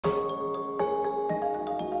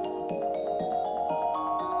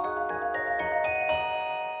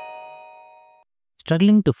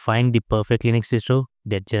Struggling to find the perfect Linux distro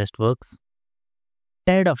that just works?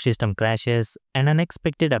 Tired of system crashes and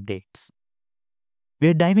unexpected updates?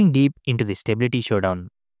 We're diving deep into the stability showdown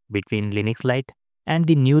between Linux Lite and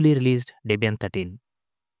the newly released Debian 13.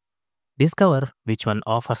 Discover which one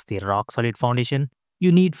offers the rock-solid foundation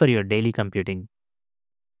you need for your daily computing,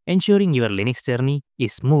 ensuring your Linux journey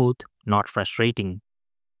is smooth, not frustrating.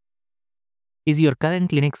 Is your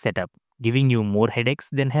current Linux setup giving you more headaches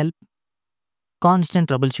than help? Constant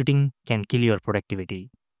troubleshooting can kill your productivity.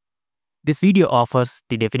 This video offers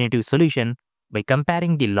the definitive solution by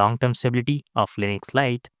comparing the long-term stability of Linux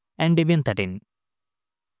Lite and Debian 13.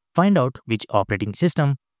 Find out which operating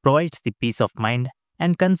system provides the peace of mind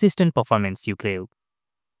and consistent performance you crave,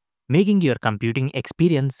 making your computing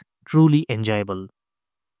experience truly enjoyable.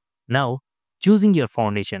 Now, choosing your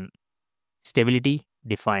foundation. Stability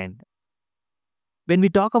defined. When we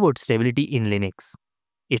talk about stability in Linux,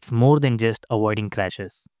 it's more than just avoiding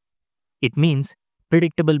crashes. It means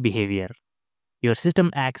predictable behavior. Your system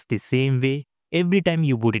acts the same way every time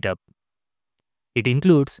you boot it up. It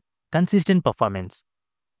includes consistent performance,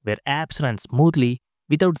 where apps run smoothly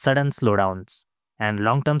without sudden slowdowns, and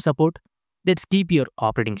long-term support that keep your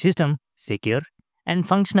operating system secure and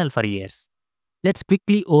functional for years. Let's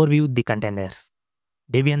quickly overview the contenders.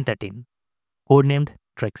 Debian 13, codenamed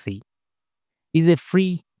Trixie, is a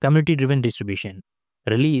free community-driven distribution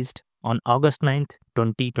released on August 9th,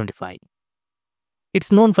 2025.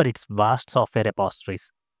 It's known for its vast software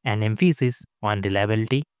repositories and emphasis on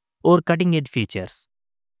reliability or cutting-edge features.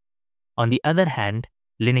 On the other hand,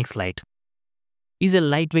 Linux Lite is a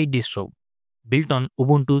lightweight distro built on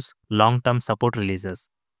Ubuntu's long-term support releases,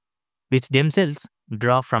 which themselves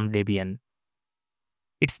draw from Debian.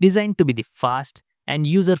 It's designed to be the fast and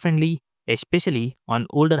user-friendly, especially on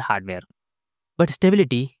older hardware. But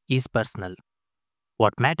stability is personal.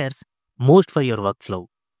 What matters most for your workflow?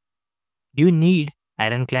 Do you need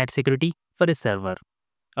ironclad security for a server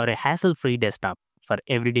or a hassle-free desktop for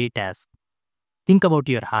everyday tasks? Think about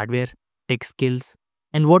your hardware, tech skills,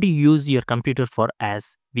 and what you use your computer for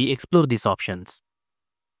as we explore these options.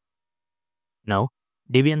 Now,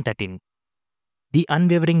 Debian 13, the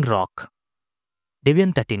Unwavering Rock.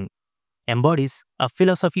 Debian 13 embodies a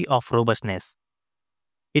philosophy of robustness.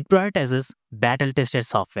 It prioritizes battle-tested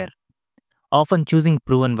software, often choosing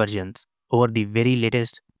proven versions over the very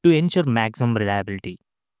latest to ensure maximum reliability.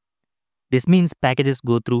 This means packages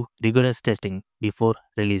go through rigorous testing before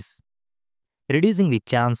release, reducing the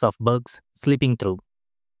chance of bugs slipping through.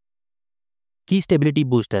 Key stability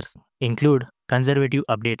boosters include conservative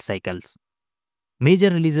update cycles, major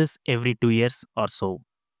releases every 2 years or so,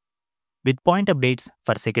 with point updates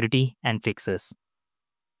for security and fixes.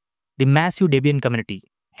 The massive Debian community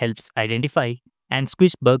helps identify and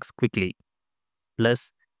squish bugs quickly.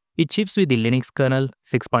 Plus, it ships with the Linux kernel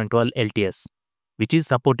 6.12 LTS, which is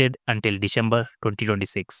supported until December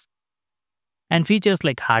 2026, and features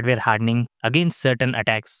like hardware hardening against certain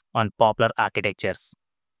attacks on popular architectures.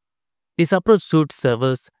 This approach suits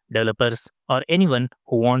servers, developers, or anyone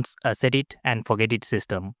who wants a set-it-and-forget-it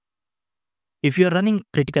system. If you're running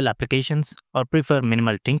critical applications or prefer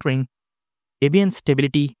minimal tinkering, Debian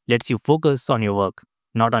stability lets you focus on your work,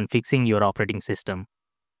 not on fixing your operating system.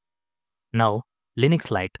 Now,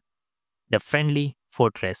 Linux Lite, the friendly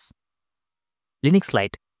fortress. Linux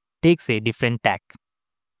Lite takes a different tack,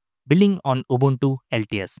 building on Ubuntu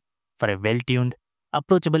LTS for a well-tuned,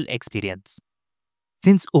 approachable experience.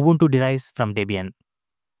 Since Ubuntu derives from Debian,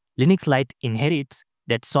 Linux Lite inherits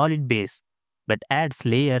that solid base but adds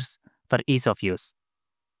layers for ease of use.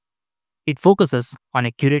 It focuses on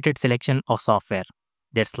a curated selection of software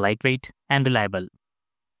that's lightweight and reliable,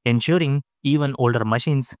 ensuring even older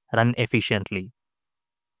machines run efficiently.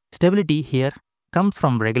 Stability here comes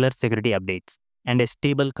from regular security updates and a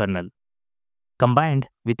stable kernel, combined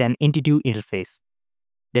with an intuitive interface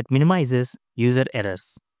that minimizes user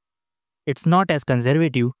errors. It's not as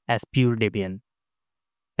conservative as pure Debian.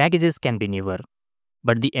 Packages can be newer,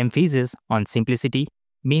 but the emphasis on simplicity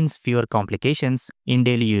means fewer complications in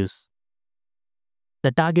daily use.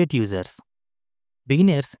 The target users: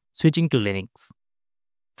 beginners switching to Linux,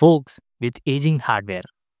 folks with aging hardware,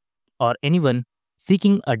 or anyone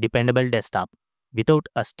seeking a dependable desktop without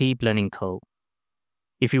a steep learning curve.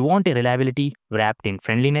 If you want a reliability wrapped in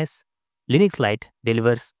friendliness, Linux Lite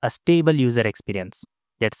delivers a stable user experience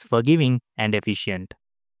that's forgiving and efficient.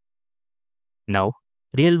 Now,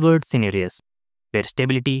 real-world scenarios where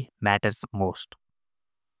stability matters most.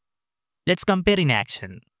 Let's compare in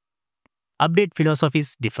action. Update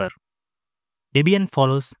philosophies differ. Debian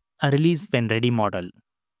follows a release when ready model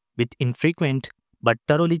with infrequent but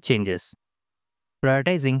thoroughly changes,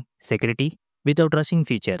 prioritizing security without rushing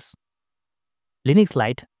features. Linux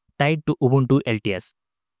Lite, tied to Ubuntu LTS,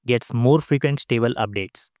 gets more frequent stable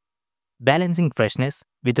updates, balancing freshness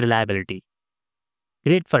with reliability.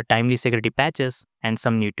 Great for timely security patches and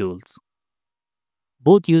some new tools.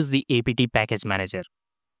 Both use the apt package manager,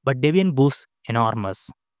 but Debian boosts enormous,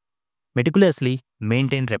 meticulously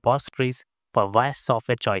maintained repositories for vast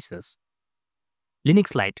software choices.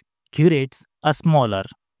 Linux Lite curates a smaller,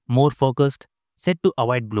 more focused set to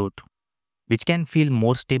avoid bloat, which can feel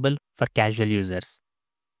more stable for casual users.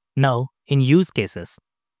 Now, in use cases,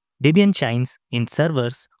 Debian shines in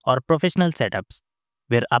servers or professional setups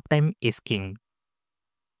where uptime is king.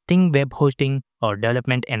 Think web hosting or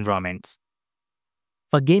development environments.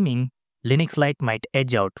 For gaming, Linux Lite might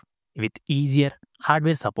edge out with easier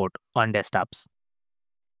hardware support on desktops.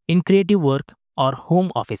 In creative work or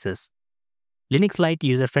home offices, Linux Lite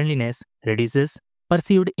user-friendliness reduces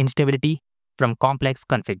perceived instability from complex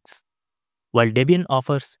configs, while Debian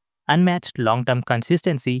offers unmatched long-term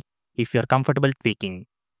consistency if you're comfortable tweaking.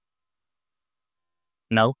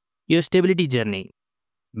 Now, your stability journey,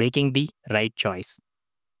 making the right choice.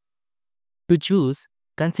 To choose,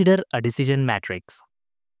 consider a decision matrix.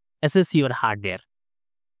 Assess your hardware.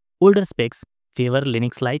 Older specs favor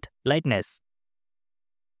Linux Lite lightness.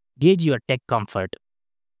 Gauge your tech comfort.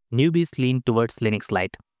 Newbies lean towards Linux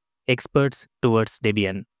Lite. Experts towards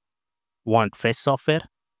Debian. Want fresh software?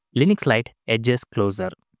 Linux Lite edges closer.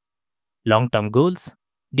 Long-term goals?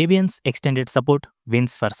 Debian's extended support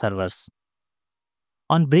wins for servers.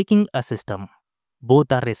 On breaking a system,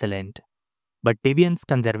 both are resilient, but Debian's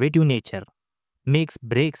conservative nature makes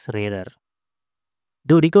breaks rarer,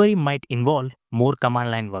 though recovery might involve more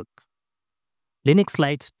command line work. Linux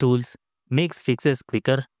Lite's tools makes fixes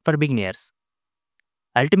quicker for beginners.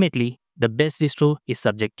 Ultimately, the best distro is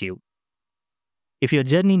subjective. If your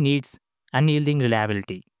journey needs unyielding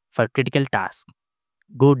reliability for critical tasks,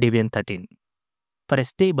 go Debian 13. For a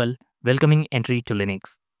stable, welcoming entry to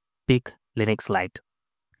Linux, pick Linux Lite.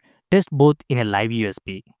 Test both in a live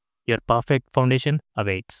USB. Your perfect foundation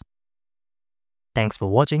awaits. Thanks for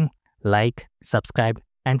watching. Like, subscribe,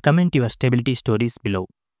 and comment your stability stories below.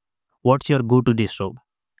 What's your go-to distro?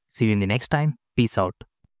 See you in the next time. Peace out.